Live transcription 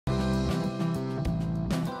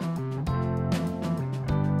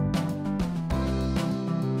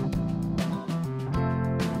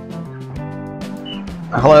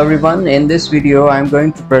Hello everyone, in this video I am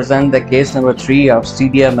going to present the case number 3 of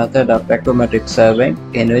Stadia method of tachometric surveying,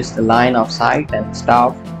 in which the line of sight and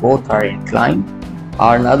staff both are inclined,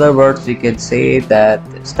 or in other words we can say that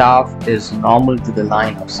the staff is normal to the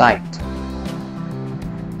line of sight.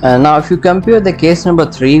 Now if you compare the case number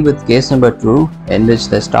 3 with case number 2, in which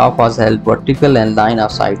the staff was held vertical and line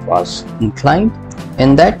of sight was inclined,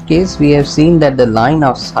 in that case we have seen that the line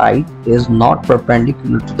of sight is not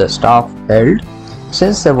perpendicular to the staff held.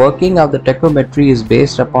 Since the working of the tachometry is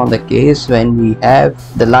based upon the case when we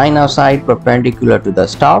have the line of sight perpendicular to the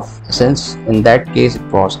staff, since in that case it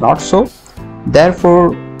was not so,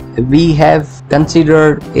 therefore we have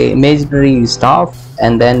considered a imaginary staff,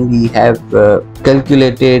 and then we have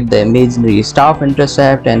calculated the imaginary staff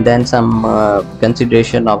intercept, and then some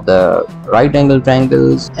consideration of the right angle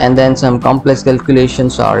triangles, and then some complex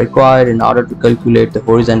calculations are required in order to calculate the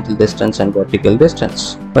horizontal distance and vertical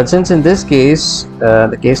distance. But since in this case,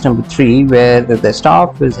 the case number 3, where the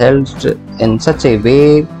staff is held in such a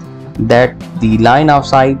way that the line of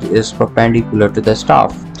sight is perpendicular to the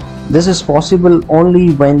staff, this is possible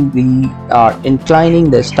only when we are inclining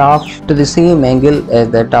the staff to the same angle as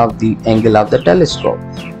that of the angle of the telescope.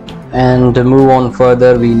 And to move on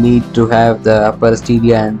further, we need to have the upper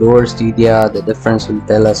stadia and lower stadia. The difference will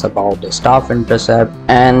tell us about the staff intercept,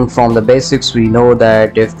 and from the basics we know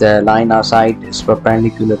that if the line of sight is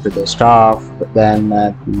perpendicular to the staff, then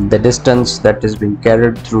the distance that is being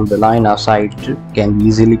carried through the line of sight can be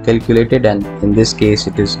easily calculated, and in this case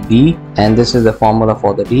it is d, and this is the formula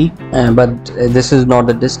for the d. But this is not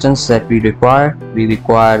the distance that we require. We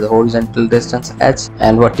require the horizontal distance h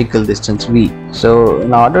and vertical distance v. So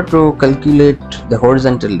in order to calculate the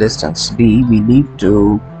horizontal distance b, we need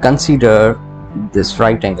to consider this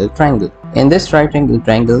right angle triangle. In this right angle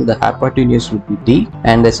triangle, the hypotenuse would be d,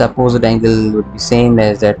 and the supposed angle would be same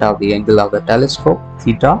as that of the angle of the telescope,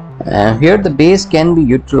 theta. And here the base can be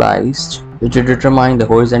utilized to determine the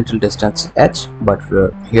horizontal distance h, but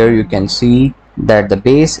here you can see that the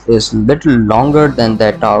base is little longer than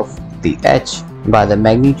that of the h by the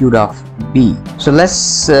magnitude of b. So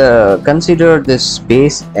let's consider this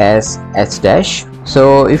base as h dash.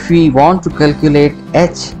 So if we want to calculate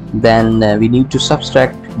h, then we need to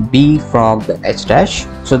subtract b from the h dash.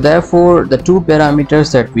 So therefore the two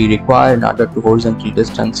parameters that we require in order to horizontal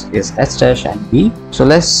distance is h dash and b. So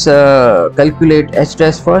let's calculate h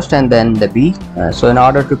dash first and then the b. So in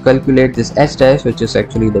order to calculate this h dash, which is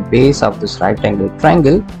actually the base of this right angle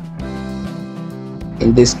triangle,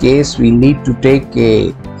 in this case we need to take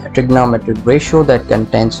a trigonometric ratio that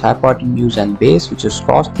contains hypotenuse and base, which is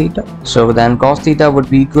cos theta. So then cos theta would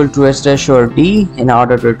be equal to h dash over d. In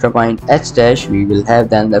order to determine h dash, we will have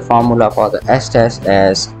then the formula for the h dash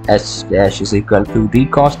as h dash is equal to d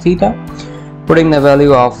cos theta. Putting the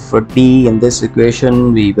value of d in this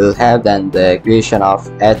equation, we will have then the equation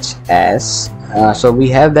of h as so we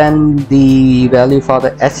have then the value for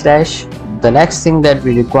the h dash. The next thing that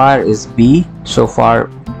we require is b. So for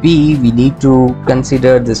b, we need to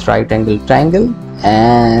consider this right angle triangle,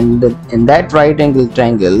 and in that right angle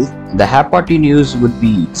triangle the hypotenuse would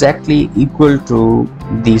be exactly equal to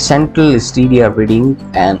the central stadia reading,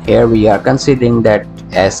 and here we are considering that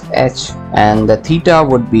as h, and the theta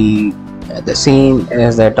would be the same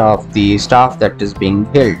as that of the staff that is being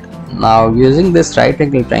held. Now using this right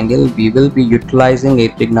angle triangle, we will be utilizing a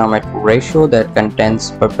trigonometric ratio that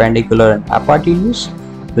contains perpendicular and hypotenuse,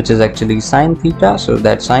 which is actually sine theta. So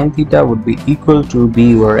that sine theta would be equal to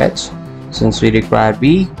b over h. Since we require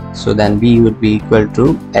b, so then b would be equal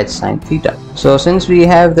to h sine theta. So since we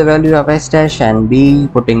have the value of h dash and b,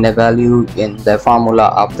 putting the value in the formula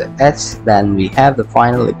of the h, then we have the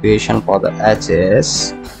final equation for the h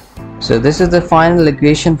is, so this is the final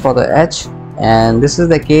equation for the h. And this is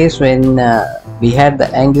the case when we had the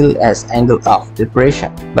angle as angle of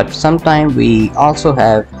depression, but sometimes we also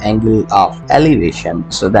have angle of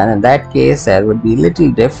elevation. So then in that case there would be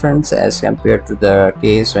little difference as compared to the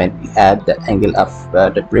case when we had the angle of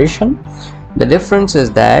depression. The difference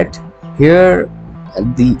is that here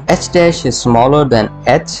the h dash is smaller than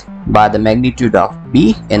h by the magnitude of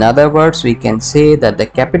b. In other words, we can say that the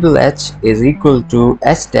capital H is equal to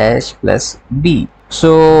h dash plus b.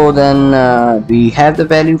 So then we have the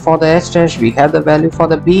value for the h dash, we have the value for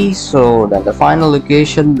the b, so then the final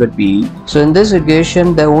equation would be, so in this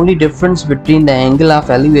equation the only difference between the angle of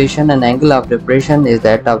elevation and angle of depression is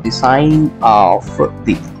that of the sine of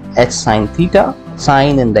the h sine theta.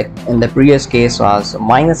 Sine in the previous case was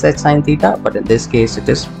minus h sine theta, but in this case it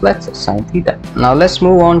is plus h sine theta. Now let's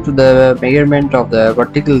move on to the measurement of the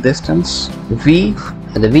vertical distance v.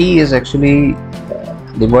 The v is actually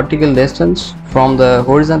the vertical distance from the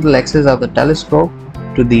horizontal axis of the telescope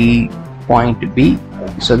to the point B.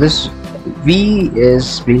 So this V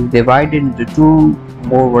is being divided into two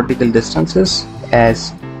more vertical distances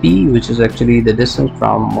as P, which is actually the distance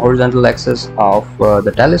from horizontal axis of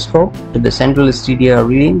the telescope to the central Stadia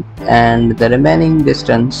reading, and the remaining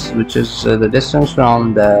distance, which is the distance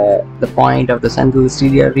from the point of the central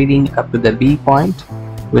Stadia reading up to the B point,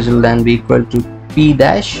 which will then be equal to P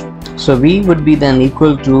dash. So V would be then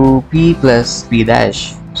equal to P plus P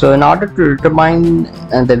dash. So in order to determine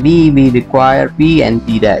the V, we require P and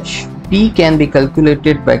P dash. P can be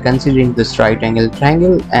calculated by considering this right angle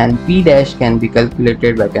triangle, and P dash can be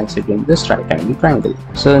calculated by considering this right angle triangle.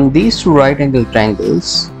 So in these two right angle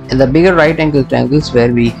triangles, in the bigger right angle triangles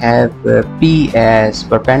where we have P as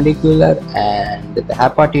perpendicular and the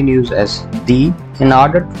hypotenuse as D, in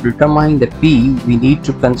order to determine the P, we need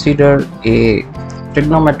to consider a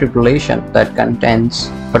trigonometric relation that contains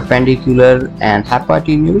perpendicular and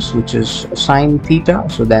hypotenuse, which is sine theta.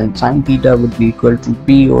 So then sine theta would be equal to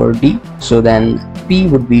P over D. So then P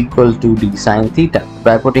would be equal to D sine theta.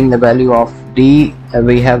 By putting the value of D,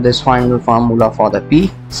 we have this final formula for the P.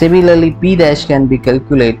 Similarly, P dash can be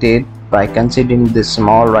calculated by considering this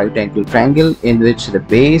small right angle triangle in which the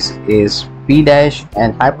base is P dash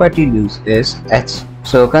and hypotenuse is H.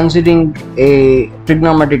 So considering a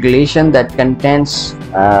trigonometric relation that contains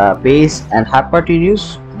base and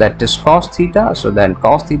hypotenuse, that is cos theta, so then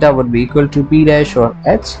cos theta would be equal to P dash or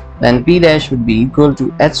H, then P dash would be equal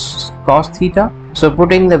to H cos theta. So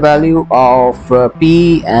putting the value of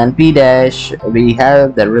P and P dash, we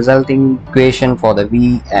have the resulting equation for the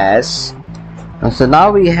V as. So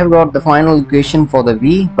now we have got the final equation for the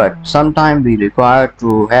V, but sometime we require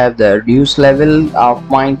to have the reduced level of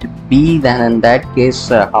point B. Then in that case,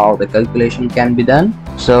 how the calculation can be done.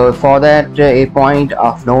 So for that, a point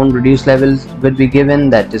of known reduced levels will be given,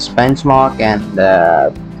 that is benchmark, and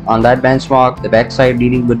on that benchmark the backside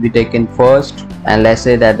reading would be taken first, and let's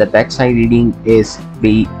say that the backside reading is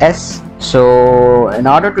BS. So in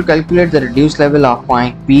order to calculate the reduced level of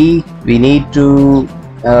point B, we need to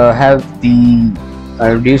have the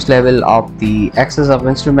reduced level of the axis of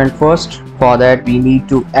instrument first. For that, we need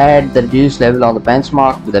to add the reduced level of the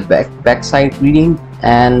benchmark to the backside reading,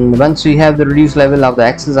 and once we have the reduced level of the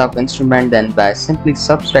axis of instrument, then by simply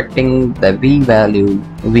subtracting the V value,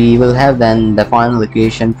 we will have then the final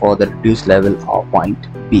equation for the reduced level of point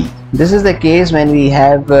B. This is the case when we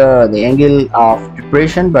have the angle of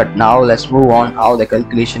depression, but now let's move on how the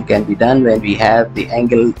calculation can be done when we have the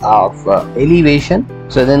angle of elevation.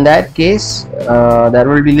 So in that case, there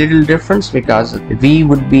will be little difference because V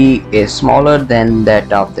would be smaller than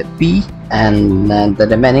that of the P, and the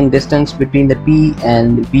remaining distance between the P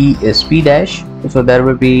and V is P dash. So there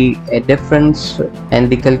will be a difference in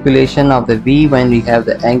the calculation of the V when we have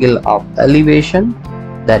the angle of elevation,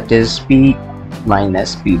 that is P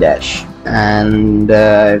minus P dash. And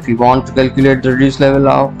if you want to calculate the reduced level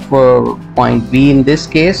of point B in this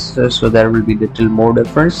case, so there will be little more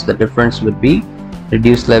difference. The difference would be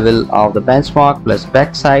reduced level of the benchmark plus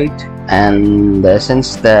backside, and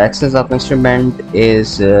since the axis of instrument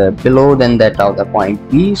is below than that of the point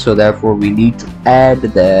B, so therefore we need to add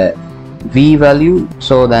the V value.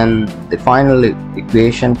 So then the final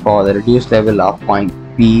equation for the reduced level of point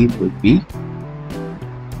B would be